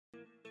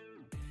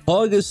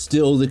Hog is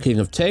still the king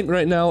of tank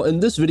right now,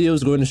 and this video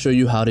is going to show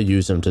you how to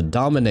use him to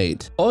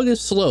dominate. Hog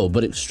is slow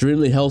but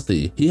extremely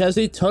healthy. He has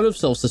a ton of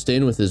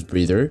self-sustain with his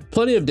breather,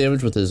 plenty of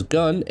damage with his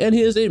gun, and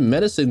he is a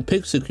menacing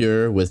pick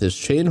secure with his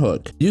chain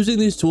hook. Using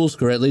these tools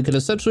correctly can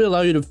essentially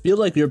allow you to feel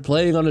like you're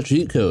playing on a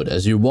cheat code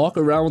as you walk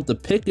around with the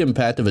pick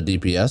impact of a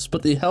DPS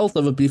but the health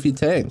of a beefy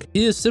tank.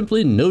 He is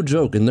simply no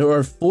joke, and there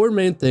are 4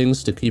 main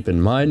things to keep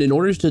in mind in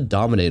order to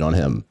dominate on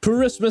him.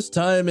 Christmas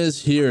time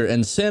is here,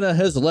 and Santa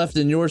has left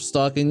in your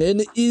stocking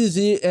an easy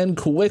and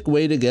quick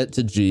way to get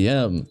to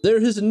GM.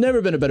 There has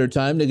never been a better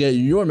time to get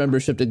your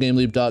membership to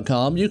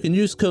GameLeap.com. You can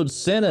use code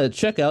SANTA at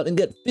checkout and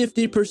get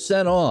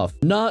 50% off.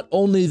 Not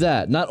only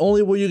that, not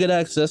only will you get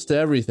access to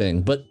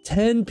everything, but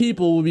 10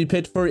 people will be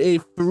picked for a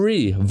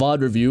free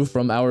VOD review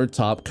from our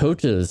top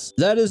coaches.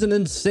 That is an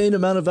insane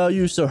amount of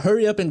value, so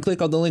hurry up and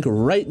click on the link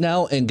right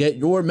now and get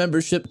your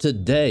membership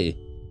today.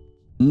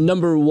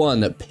 Number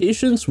 1,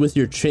 patience with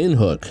your chain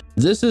hook.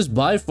 This is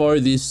by far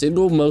the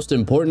single most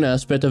important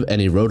aspect of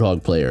any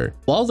ROADHOG player.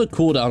 While the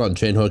cooldown on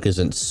chain hook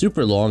isn't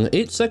super long,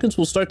 8 seconds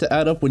will start to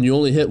add up when you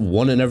only hit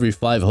 1 in every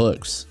 5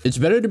 hooks. It's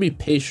better to be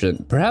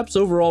patient, perhaps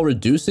overall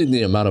reducing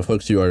the amount of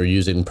hooks you are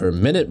using per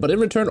minute, but in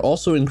return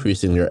also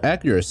increasing your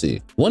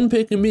accuracy. One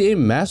pick can be a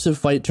massive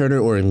fight turner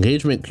or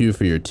engagement cue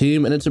for your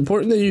team, and it's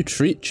important that you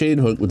treat chain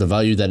hook with the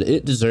value that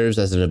it deserves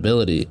as an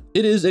ability.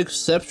 It is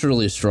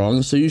exceptionally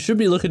strong, so you should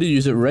be looking to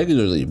use it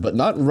regularly, but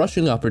not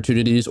rushing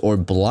opportunities or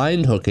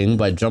blind hooking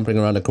by jumping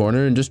around a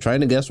corner and just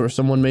trying to guess where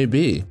someone may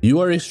be.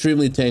 You are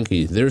extremely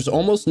tanky. There's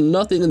almost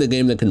nothing in the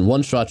game that can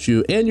one-shot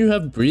you, and you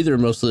have breather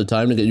most of the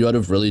time to get you out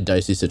of really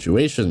dicey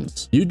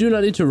situations. You do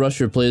not need to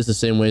rush your plays the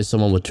same way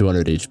someone with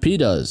 200 HP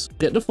does.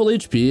 Get to full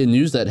HP and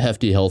use that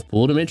hefty health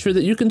pool to make sure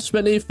that you can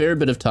spend a fair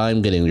bit of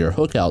time getting your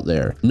hook out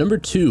there. Number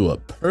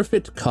 2,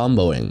 perfect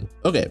comboing.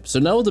 Okay, so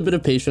now with a bit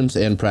of patience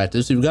and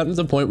practice, you've gotten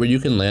to the point where you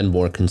can land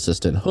more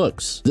consistent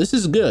hooks. This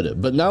is good,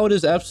 but now it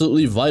is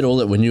absolutely vital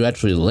that when you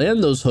actually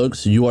land those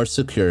hooks, you are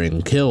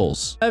securing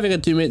kills. Having a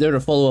teammate there to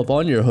follow up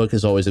on your hook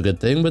is always a good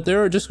thing, but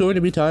there are just going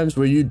to be times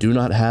where you do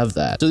not have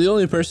that. So the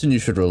only person you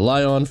should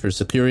rely on for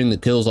securing the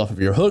kills off of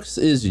your hooks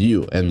is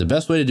you, and the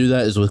best way to do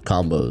that is with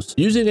combos.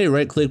 Using a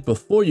right click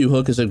before you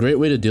hook is a great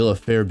way to deal a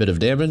fair bit of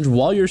damage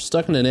while you're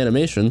stuck in an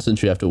animation,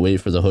 since you have to wait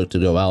for the hook to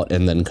go out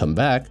and then come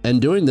back,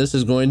 and doing this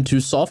is going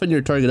to soften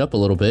your target up a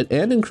little bit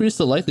and increase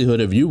the likelihood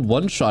of you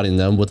one-shotting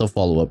them with a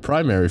follow-up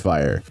primary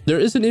fire. There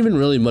isn't even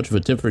really much of a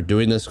tip for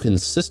doing this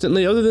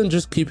consistently other than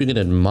just keeping it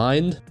in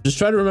mind. Just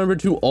try to remember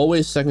to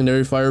always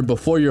secondary fire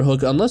before your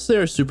hook unless they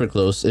are super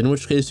close, in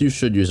which case you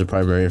should use a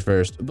primary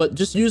first, but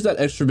just use that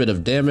extra bit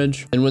of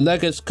damage, and when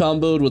that gets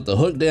comboed with the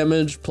hook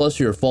damage plus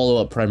your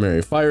follow-up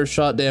primary fire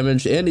shot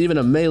damage and even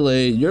a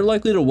melee, you're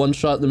likely to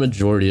one-shot the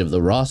majority of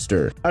the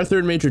roster. Our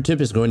third major tip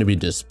is going to be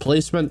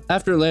displacement.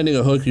 After landing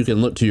a hook, you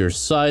can look to your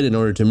side in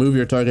order to move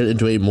your target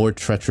into a more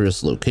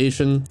treacherous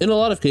location. In a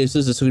lot of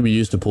cases, this can be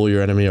used to pull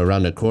your enemy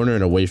around a corner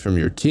and away from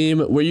your team,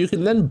 where you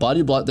can then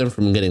body block them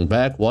from getting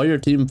back while your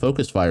team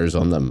focus fires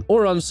on them.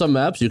 Or on some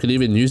maps, you can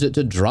even use it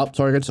to drop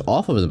targets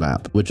off of the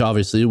map, which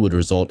obviously would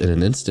result in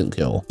an instant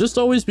kill. Just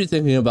always be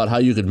thinking about how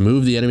you could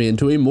move the enemy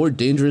into a more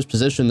dangerous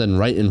position than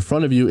right in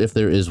front of you if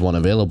there is one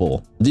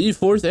available. The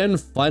fourth and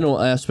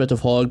final aspect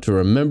of Hog to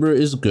remember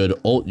is good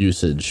ult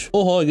usage.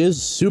 Hog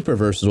is super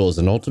versatile as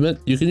an ultimate.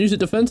 You can use it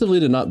defensively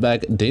to knock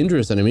back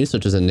dangerous enemies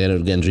such as a Nano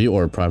Genji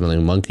or a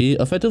Primaling Monkey,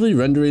 effectively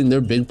rendering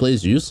their big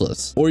plays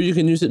useless. Or you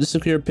can use it to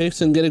secure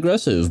picks and get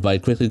aggressive by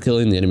quickly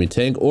killing the enemy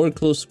tank or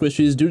close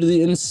squishies due to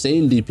the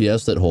insane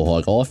DPS that Whole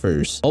Hog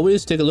offers.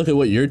 Always take a look at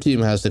what your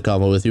team has to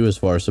combo with you as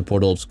far as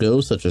support ults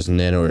go, such as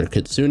Nano or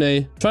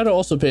Kitsune. Try to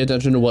also pay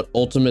attention to what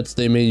ultimates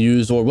they may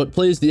use or what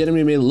plays the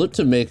enemy may look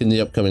to make in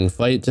the upcoming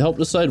fight to help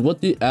decide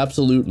what the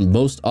absolute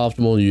most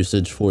optimal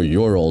usage for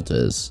your ult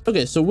is.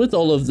 Okay, so with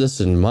all of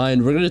this in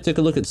mind, we're going to take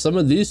a look at some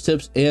of these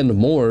tips and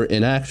more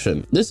in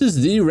action. This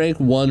is the rank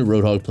 1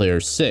 ROADHOG player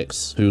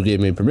 6, who gave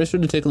me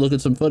permission to take a look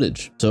at some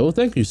footage. So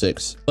thank you,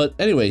 6. But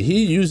anyway,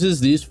 he uses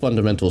these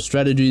fundamental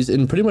strategies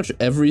in pretty much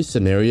every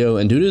scenario,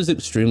 and due to his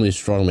extremely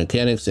strong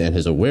mechanics and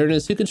his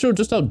awareness, he can show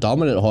just how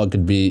dominant Hog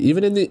could be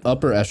even in the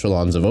upper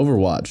echelons of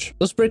Overwatch.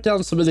 Let's break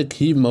down some of the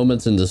key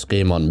moments in this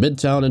game on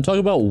Midtown and talk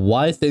about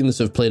why things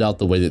have played out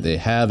the way that they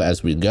have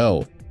as we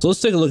go. So let's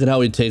take a look at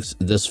how he takes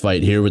this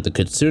fight here with the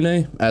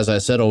Kitsune. As I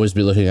said, always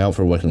be looking out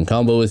for what can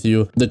combo with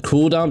you. The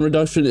cooldown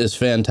reduction is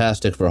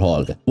fantastic for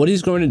Hog. What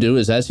he's going to do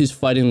is, as he's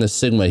fighting the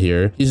Sigma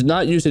here, he's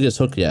not using his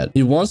hook yet.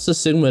 He wants the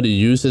Sigma to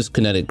use his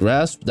kinetic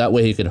grasp. That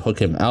way he can hook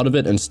him out of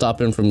it and stop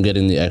him from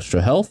getting the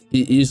extra health. He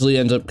easily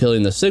ends up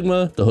killing the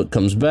Sigma. The hook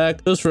comes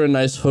back, goes for a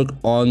nice hook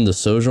on the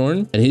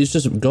Sojourn, and he's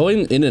just going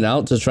in and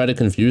out to try to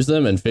confuse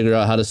them and figure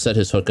out how to set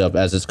his hook up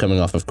as it's coming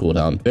off of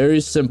cooldown.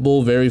 Very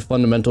simple, very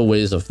fundamental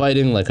ways of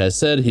fighting. Like I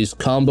said, he's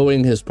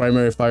comboing his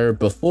primary fire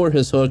before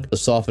his hook to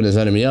soften his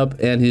enemy up,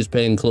 and he's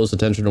paying close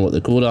attention to what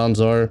the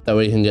cooldowns are. That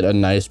way he can get a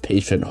nice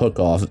patient hook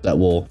off that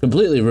will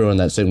completely ruin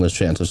that Sigma's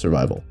chance of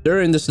survival.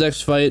 During this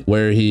next fight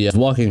where he is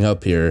walking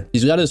up here,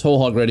 he's got his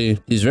whole hog ready.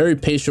 He's very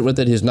patient with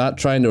it. He's not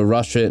trying to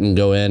rush it and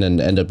go in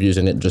and end up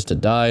using it just to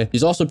die.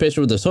 He's also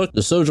patient with this hook.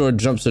 The Sojourn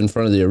jumps in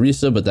front of the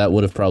Orisa, but that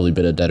would have probably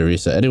been a dead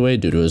Orisa anyway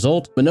due to his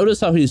ult. But notice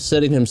how he's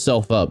setting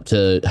himself up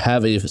to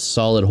have a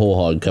solid whole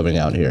hog coming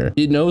out here.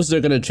 He knows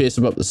they're going to chase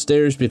him up the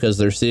stairs because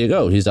they're seeing,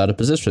 oh, he's out of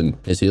position.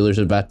 His healers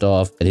have backed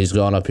off and he's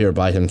gone up here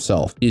by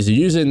himself. He's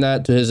using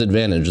that to his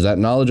advantage. That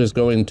knowledge is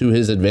going to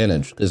his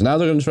advantage because now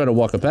they're going to try to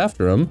walk up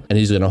after him and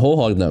he's going to whole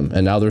hog them.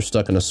 And now they're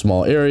stuck in a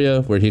small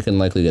area where he can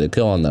likely get a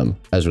kill on them.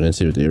 As we're going to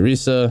see with the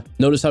Orisa.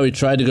 Notice how he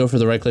tried to go for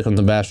the right click on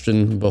the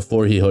Bastion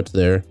before he hooked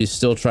there. He's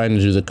still trying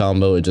to do the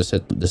combo. It just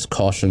hit this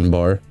caution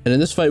bar. And in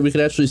this fight, we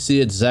can actually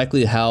see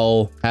exactly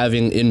how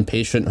having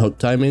impatient hook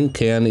timing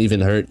can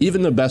even hurt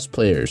even the best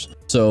players.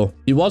 So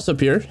he walks up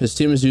here. His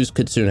team has used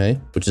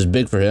Kitsune, which is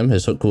big for him.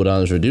 His hook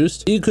cooldown is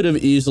reduced. He could have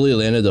easily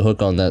landed the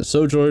hook on that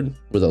Sojourn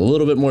with a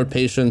little bit more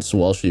patience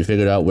while she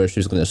figured out where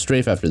she's going to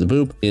strafe after the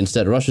boop. He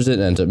instead rushes it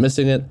and ends up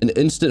missing it. An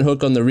instant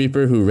hook on the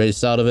Reaper who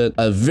raced out of it.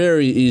 A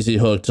very easy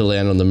hook to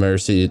land on the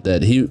Mercy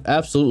that he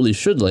absolutely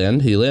should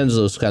land. He lands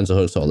those kinds of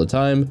hooks all the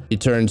time. He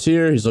turns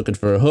here. He's looking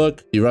for a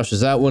hook. He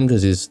rushes that one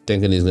because he's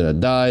thinking he's going to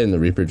die and the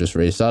Reaper just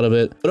raced out of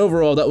it. But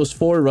overall, that was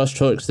 4 rushed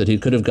hooks that he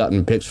could have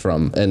gotten picks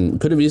from and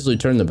could have easily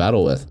turned the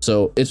battle with.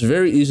 So it's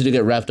very easy to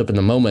get wrapped up in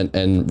the moment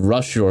and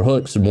rush your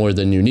hooks more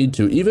than you need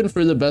to, even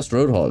for the best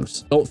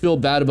Roadhogs. Don't feel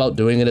bad about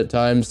doing it at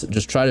times.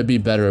 Just try to be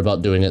better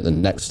about doing it the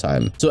next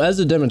time. So as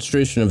a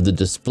demonstration of the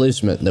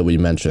displacement that we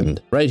mentioned,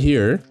 right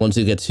here, once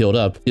he gets healed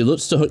up, he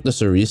looks to hook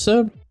this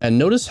Orisa. And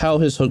notice how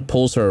his hook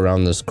pulls her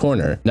around this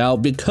corner. Now,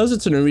 because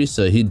it's an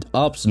Orisa, he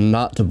opts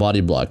not to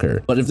body block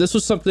her. But if this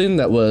was something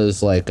that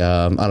was like,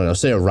 I don't know,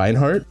 say a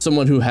Reinhardt,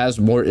 someone who has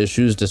more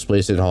issues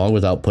displacing hog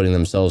without putting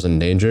themselves in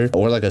danger,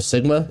 or like a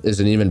Sigma is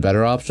an even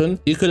better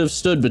option, he could have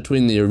stood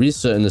between the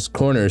Orisa and this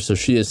corner so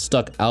she is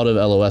stuck out of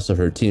LOS of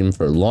her team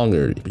for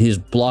longer. He's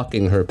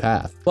blocking her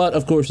path. But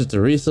of course, it's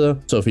Orisa,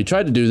 so if he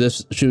tried to do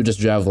this, she would just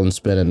javelin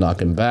spin and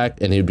knock him back,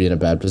 and he'd be in a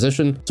bad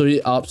position. So he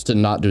opts to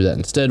not do that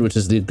instead, which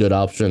is the good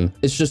option.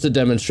 It's just a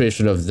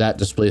demonstration of that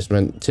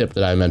displacement tip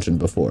that I mentioned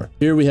before.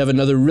 Here we have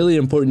another really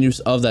important use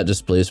of that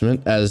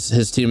displacement as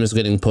his team is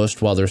getting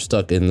pushed while they're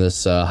stuck in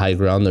this high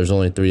ground. There's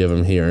only 3 of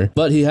them here,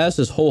 but he has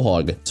his whole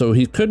hog, so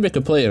he could make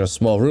a play in a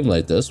small room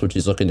like this, which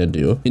he's looking to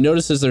do. He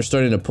notices they're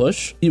starting to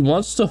push. He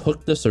wants to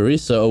hook this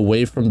Orisa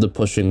away from the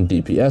pushing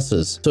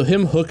DPSs. So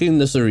him hooking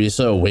this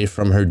Orisa away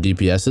from her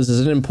DPSs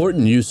is an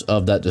important use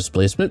of that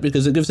displacement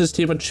because it gives his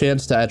team a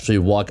chance to actually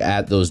walk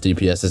at those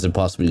DPSs and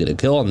possibly get a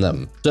kill on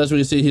them. So as we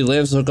can see, he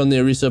lands the hook on the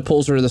Orisa,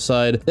 pulls her to the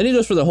side, then he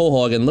goes for the whole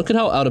hog, and look at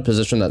how out of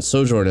position that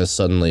Sojourn is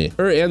suddenly.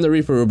 Her and the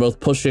Reaper were both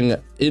pushing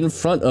in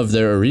front of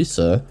their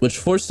Orisa, which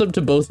forced them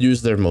to both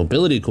use their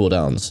mobility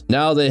cooldowns.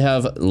 Now they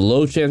have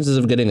low chances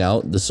of getting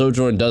out. The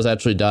Sojourn does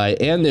actually die,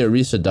 and the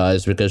Orisa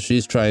dies because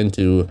she's trying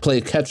to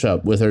play catch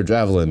up with her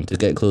javelin to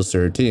get close to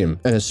her team.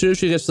 And as soon as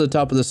she gets to the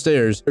top of the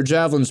stairs, her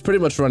javelin's pretty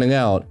much running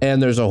out,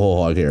 and there's a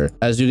whole hog here.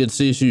 As you can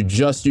see, she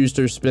just used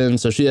her spin,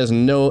 so she has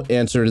no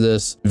answer to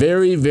this.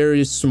 Very,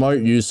 very smart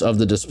use of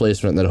the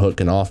displacement that Hook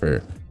can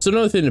offer. So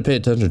another thing to pay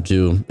attention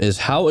to is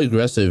how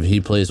aggressive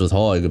he plays with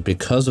Hog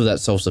because of that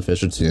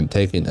self-sufficiency and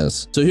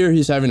tankiness. So here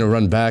he's having to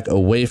run back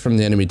away from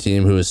the enemy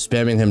team who is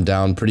spamming him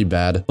down pretty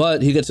bad,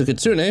 but he gets a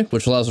Kitsune,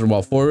 which allows him to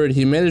walk forward.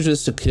 He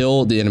manages to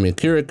kill the enemy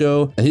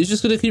Kiriko, and he's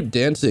just going to keep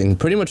dancing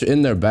pretty much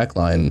in their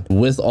backline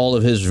with all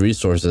of his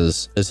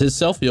resources, as his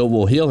self-heal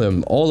will heal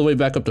him all the way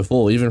back up to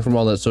full, even from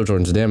all that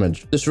Sojourn's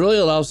damage. This really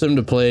allows him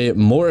to play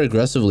more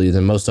aggressively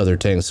than most other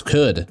tanks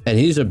could, and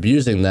he's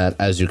abusing that,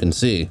 as you can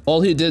see.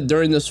 All he did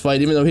during this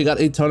fight, even though he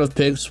got a ton of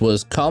picks,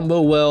 was combo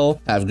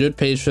well, have good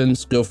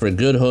patience, go for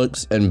good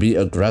hooks, and be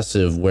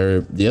aggressive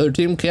where the other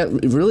team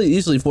can't really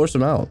easily force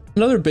him out.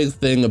 Another big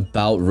thing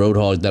about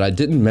ROADHOG that I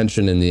didn't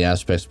mention in the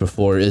aspects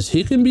before is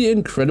he can be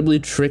incredibly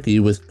tricky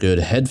with good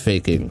head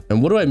faking.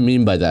 And what do I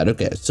mean by that?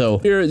 Okay, so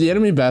here the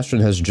enemy Bastion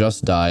has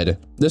just died.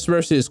 This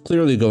Mercy is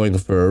clearly going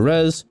for a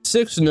res.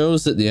 Six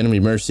knows that the enemy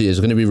Mercy is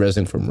going to be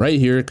resing from right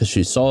here because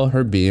she saw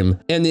her beam,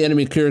 and the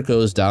enemy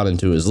Kiriko is down and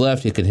to his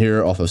left. He can hear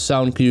her off of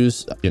sound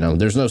cues. You know,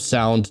 there's no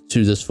sound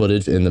to this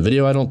footage in the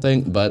video, I don't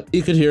think, but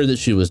he could hear that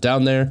she was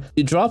down there.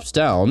 He drops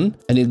down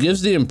and he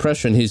gives the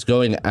impression he's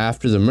going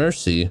after the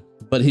Mercy,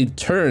 but he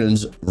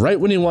turns right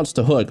when he wants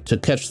to hook to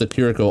catch the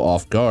Kiriko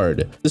off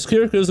guard. This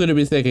Kiriko is going to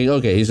be thinking,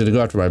 okay, he's going to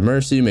go after my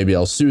Mercy. Maybe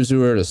I'll Suzu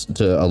her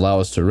to allow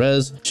us to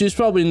res. She's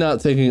probably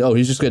not thinking, oh,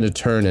 he's just going to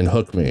turn and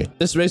hook me.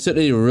 This makes it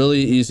a really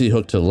easy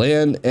hook to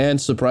land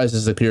and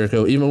surprises the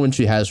Kiriko even when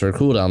she has her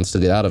cooldowns to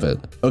get out of it.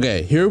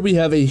 Okay, here we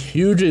have a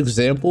huge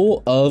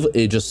example of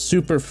a just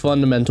super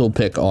fundamental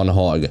pick on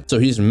Hog. So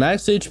he's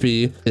max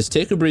HP. His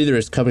take a breather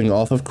is coming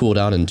off of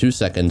cooldown in 2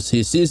 seconds.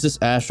 He sees this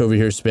Ashe over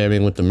here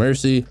spamming with the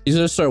Mercy. He's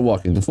going to start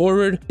walking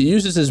forward. He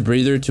uses his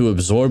breather to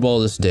absorb all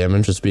this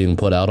damage that's being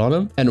put out on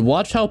him, and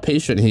watch how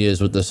patient he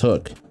is with this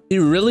hook. He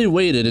really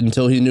waited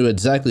until he knew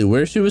exactly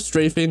where she was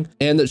strafing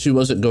and that she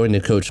wasn't going to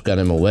coach gun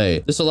him away.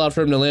 This allowed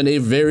for him to land a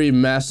very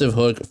massive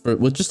hook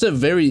with just a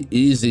very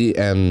easy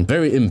and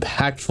very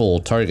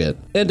impactful target.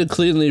 And to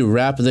cleanly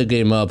wrap the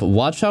game up,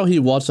 watch how he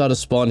walks out of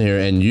spawn here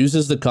and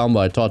uses the combo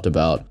I talked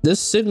about. This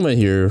Sigma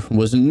here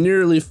was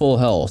nearly full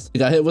health. He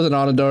got hit with an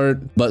auto dart,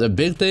 but the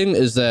big thing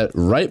is that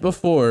right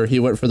before he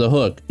went for the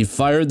hook, he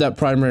fired that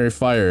primary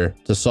fire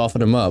to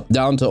soften him up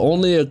down to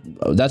only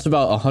that's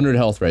about 100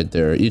 health right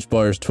there. Each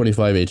bar is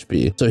 25 HP.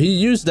 So he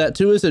used that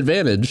to his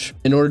advantage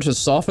in order to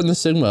soften the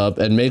Sigma up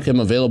and make him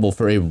available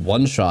for a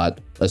one-shot,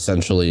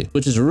 essentially,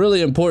 which is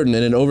really important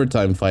in an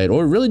overtime fight,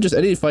 or really just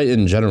any fight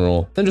in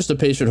general, than just a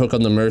patient hook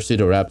on the Mercy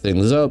to wrap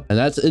things up. And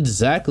that's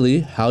exactly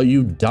how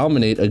you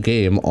dominate a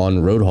game on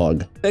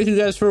ROADHOG. Thank you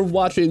guys for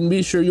watching.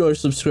 Be sure you are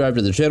subscribed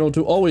to the channel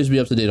to always be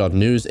up to date on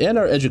news and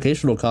our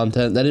educational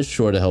content that is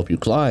sure to help you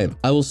climb.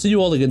 I will see you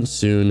all again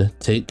soon.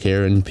 Take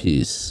care and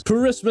peace.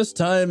 Christmas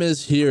time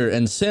is here,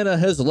 and Santa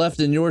has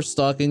left in your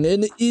stocking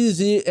an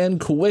easy and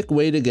quick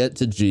way to get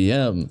to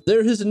GM.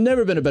 There has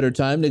never been a better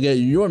time to get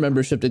your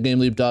membership to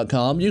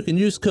GameLeap.com. You can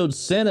use code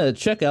SANTA at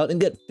checkout and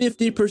get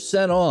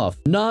 50% off.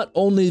 Not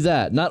only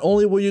that, not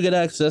only will you get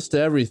access to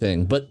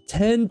everything, but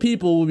 10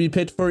 people will be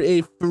picked for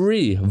a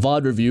free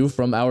VOD review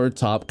from our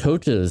top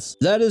coaches.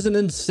 That is an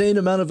insane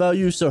amount of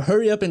value, so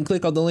hurry up and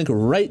click on the link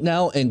right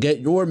now and get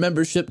your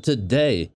membership today.